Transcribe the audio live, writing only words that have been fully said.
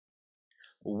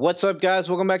What's up, guys?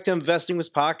 Welcome back to Investing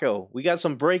with Paco. We got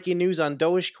some breaking news on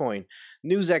Dogecoin.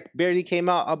 News that barely came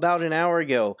out about an hour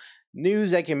ago.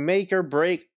 News that can make or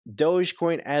break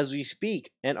Dogecoin as we speak.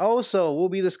 And also, we'll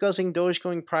be discussing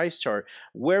Dogecoin price chart,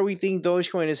 where we think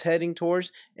Dogecoin is heading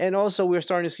towards. And also, we're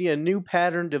starting to see a new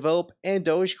pattern develop in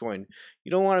Dogecoin.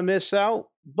 You don't want to miss out.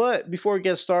 But before we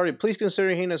get started, please consider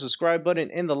hitting the subscribe button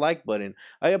and the like button.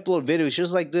 I upload videos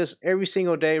just like this every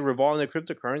single day revolving the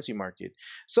cryptocurrency market.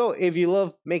 So if you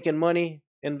love making money,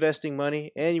 investing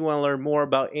money, and you want to learn more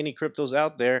about any cryptos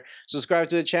out there, subscribe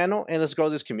to the channel and let's grow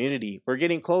this community. We're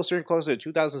getting closer and closer to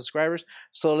 2,000 subscribers,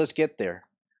 so let's get there.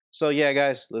 So yeah,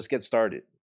 guys, let's get started.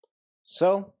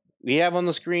 So we have on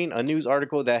the screen a news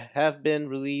article that have been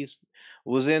released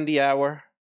within the hour.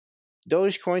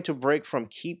 Dogecoin to break from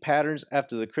key patterns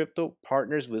after the crypto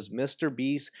partners with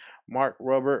MrBeast, Mark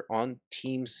Rubber on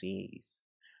TeamSeas.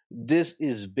 This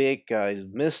is big, guys.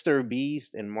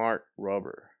 MrBeast and Mark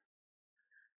Rubber.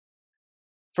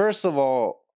 First of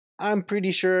all, I'm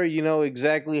pretty sure you know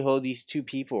exactly who these two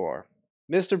people are.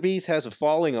 MrBeast has a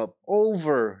following of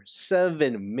over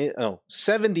 70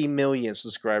 million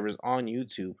subscribers on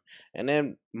YouTube. And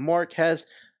then Mark has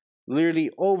literally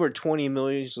over 20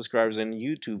 million subscribers on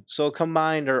YouTube. So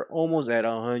combined, they're almost at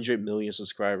 100 million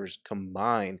subscribers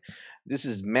combined. This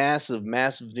is massive,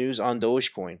 massive news on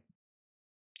Dogecoin.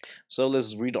 So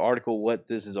let's read the article what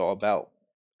this is all about.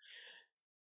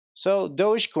 So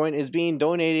Dogecoin is being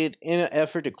donated in an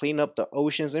effort to clean up the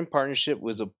oceans in partnership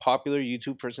with the popular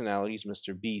YouTube personalities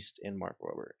MrBeast and Mark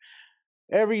Rubber.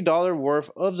 Every dollar worth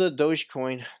of the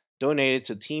Dogecoin donated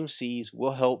to TeamSeas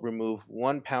will help remove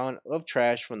 1 pound of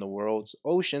trash from the world's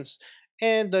oceans,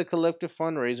 and the collective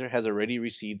fundraiser has already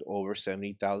received over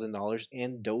 $70,000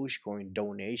 in Dogecoin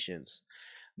donations.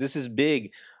 This is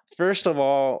big. First of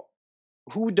all,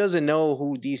 who doesn't know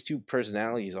who these two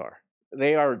personalities are?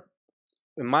 They are,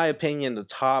 in my opinion, the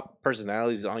top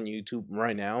personalities on YouTube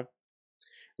right now.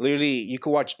 Literally, you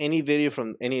can watch any video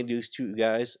from any of these two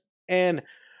guys, and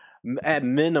at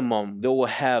minimum, they will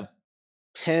have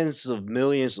tens of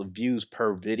millions of views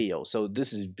per video. So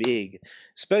this is big,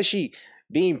 especially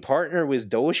being partnered with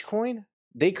Dogecoin.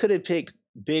 They could have picked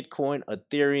Bitcoin,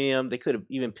 Ethereum. They could have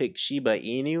even picked Shiba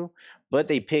Inu, but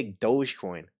they picked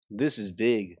Dogecoin. This is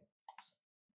big.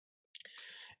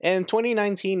 In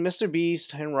 2019,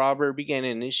 MrBeast and Robert began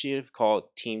an initiative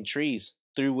called TeamSeas,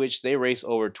 through which they raised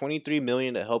over $23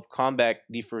 million to help combat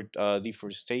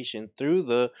deforestation through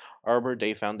the Arbor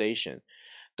Day Foundation.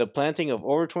 The planting of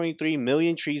over 23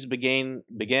 million trees began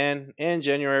in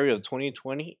January of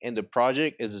 2020, and the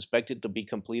project is expected to be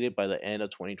completed by the end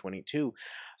of 2022.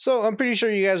 So I'm pretty sure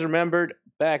you guys remembered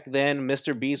back then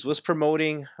MrBeast was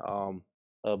promoting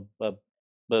a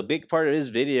big part of his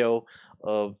video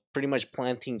of pretty much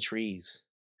planting trees.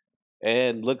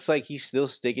 And looks like he's still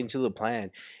sticking to the plan.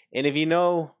 And if you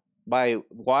know, by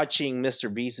watching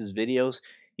MrBeast's videos,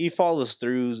 he follows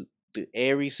through to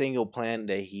every single plan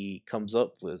that he comes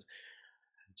up with.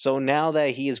 So now that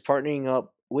he is partnering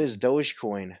up with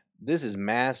Dogecoin, this is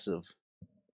massive.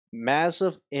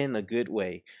 Massive in a good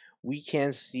way. We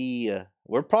can see,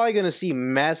 we're probably going to see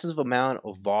massive amount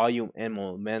of volume and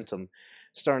momentum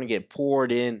starting to get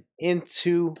poured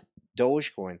into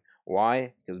Dogecoin.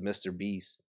 Why? Because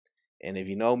MrBeast. And if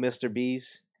you know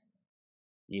MrBeast,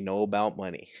 you know about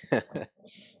money.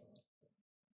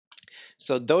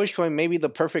 So Dogecoin may be the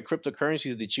perfect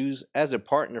cryptocurrencies to choose as a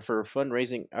partner for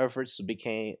fundraising efforts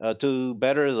to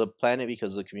better the planet,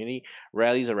 because the community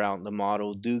rallies around the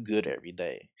motto, do good every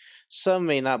day. Some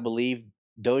may not believe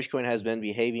Dogecoin has been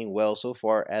behaving well so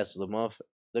far as the month.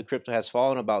 The crypto has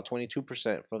fallen about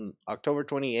 22% from October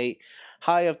 28,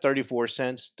 high of 34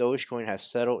 cents. Dogecoin has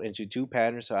settled into two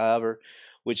patterns, however,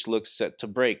 which looks set to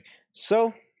break.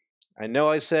 So I know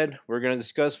I said we're going to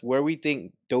discuss where we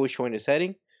think Dogecoin is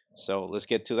heading. So let's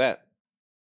get to that.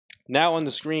 Now on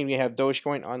the screen, we have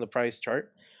Dogecoin on the price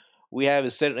chart. We have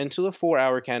it set into the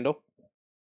 4-hour candle.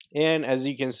 And as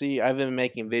you can see, I've been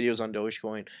making videos on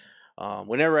Dogecoin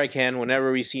whenever I can,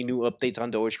 whenever we see new updates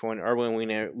on Dogecoin, or when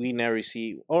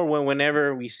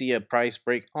whenever we see a price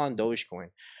break on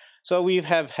Dogecoin. So we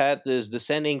have had this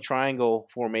descending triangle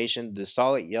formation, the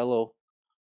solid yellow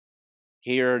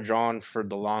here drawn for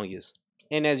the longest.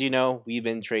 And as you know, we've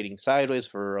been trading sideways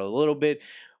for a little bit.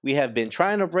 We have been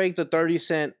trying to break the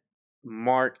 30-cent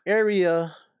mark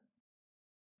area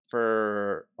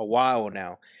for a while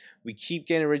now. We keep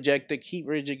getting rejected, keep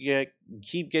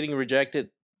getting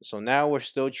rejected. So now we're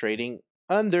still trading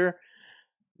under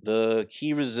the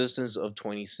key resistance of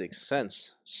 26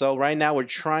 cents. So right now we're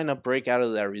trying to break out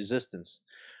of that resistance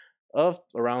of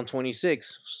around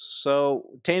 26.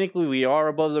 So technically we are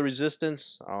above the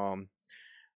resistance.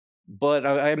 but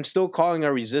I'm still calling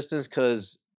a resistance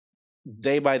because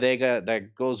day by day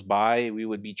that goes by, we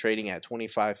would be trading at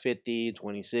 25.50,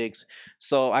 26.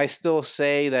 So I still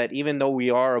say that even though we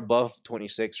are above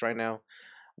 26 right now,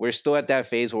 we're still at that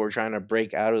phase where we're trying to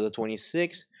break out of the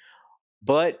 26.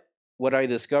 But what I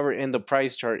discovered in the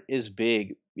price chart is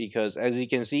big because as you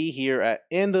can see here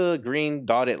in the green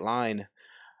dotted line,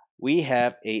 we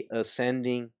have a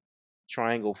ascending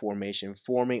triangle formation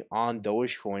forming on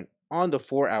Dogecoin on the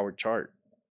 4-hour chart.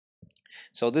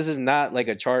 So this is not like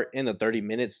a chart in the 30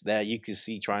 minutes that you could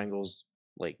see triangles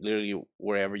like literally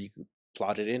wherever you could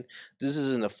plot it in. This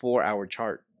is in the 4-hour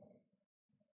chart.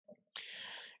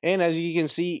 And as you can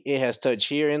see, it has touch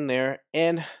here and there,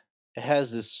 and it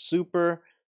has this super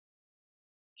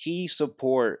key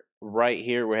support right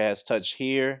here where it has touched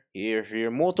here, here,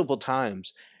 multiple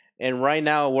times. And right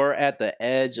now we're at the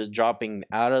edge of dropping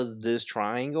out of this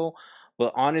triangle.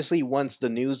 But honestly, once the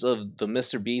news of the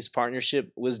MrBeast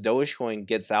partnership with Dogecoin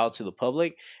gets out to the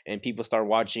public and people start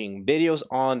watching videos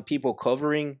on people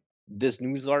covering this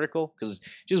news article, because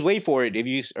just wait for it. If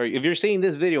you're seeing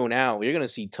this video now, you're gonna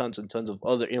see tons and tons of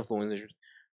other influencers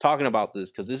talking about this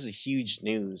because this is huge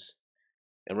news.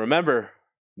 And remember,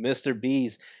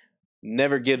 MrBeast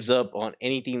never gives up on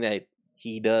anything that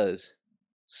he does.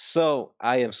 So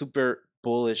I am super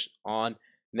bullish on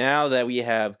now that we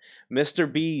have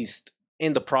MrBeast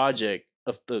in the project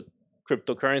of the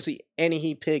cryptocurrency and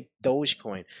he picked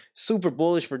Dogecoin. Super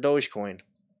bullish for Dogecoin.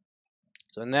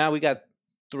 So now we got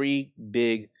 3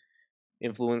 big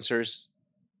influencers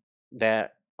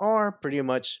that are pretty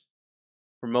much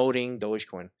promoting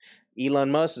Dogecoin. Elon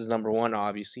Musk is number 1,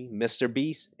 obviously.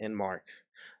 MrBeast and Mark.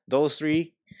 Those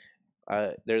 3,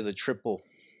 they're the triple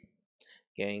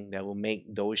gang that will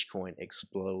make Dogecoin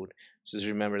explode. Just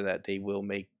remember that they will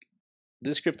make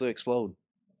this crypto explode.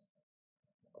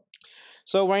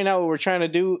 So right now what we're trying to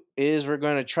do is we're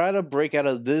going to try to break out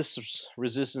of this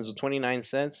resistance of 29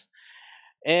 cents.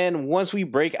 And once we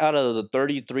break out of the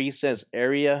 33 cents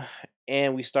area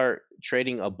and we start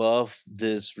trading above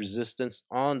this resistance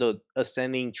on the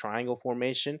ascending triangle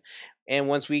formation, and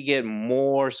once we get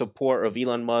more support of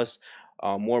Elon Musk,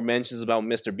 more mentions about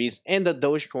MrBeast and the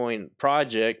Dogecoin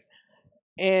project,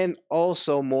 and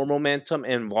also more momentum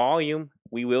and volume,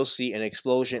 we will see an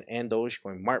explosion in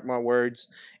Dogecoin. Mark my words,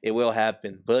 it will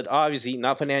happen. But obviously,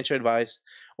 not financial advice,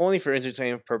 only for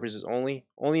entertainment purposes only.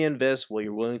 Only invest what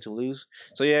you're willing to lose.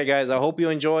 So yeah, guys, I hope you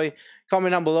enjoy.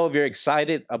 Comment down below if you're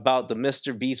excited about the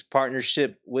MrBeast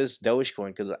partnership with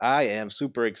Dogecoin, because I am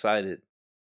super excited.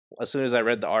 As soon as I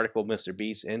read the article,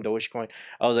 MrBeast and Dogecoin,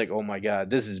 I was like, oh my God,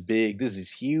 this is big. This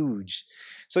is huge.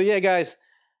 So yeah, guys,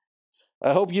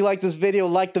 I hope you like this video.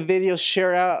 Like the video,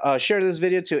 share this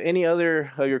video to any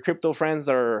other of your crypto friends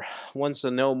that are wants to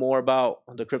know more about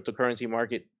the cryptocurrency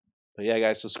market. But yeah,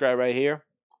 guys, subscribe right here,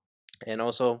 and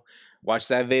also watch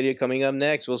that video coming up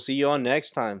next. We'll see you on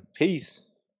next time. Peace.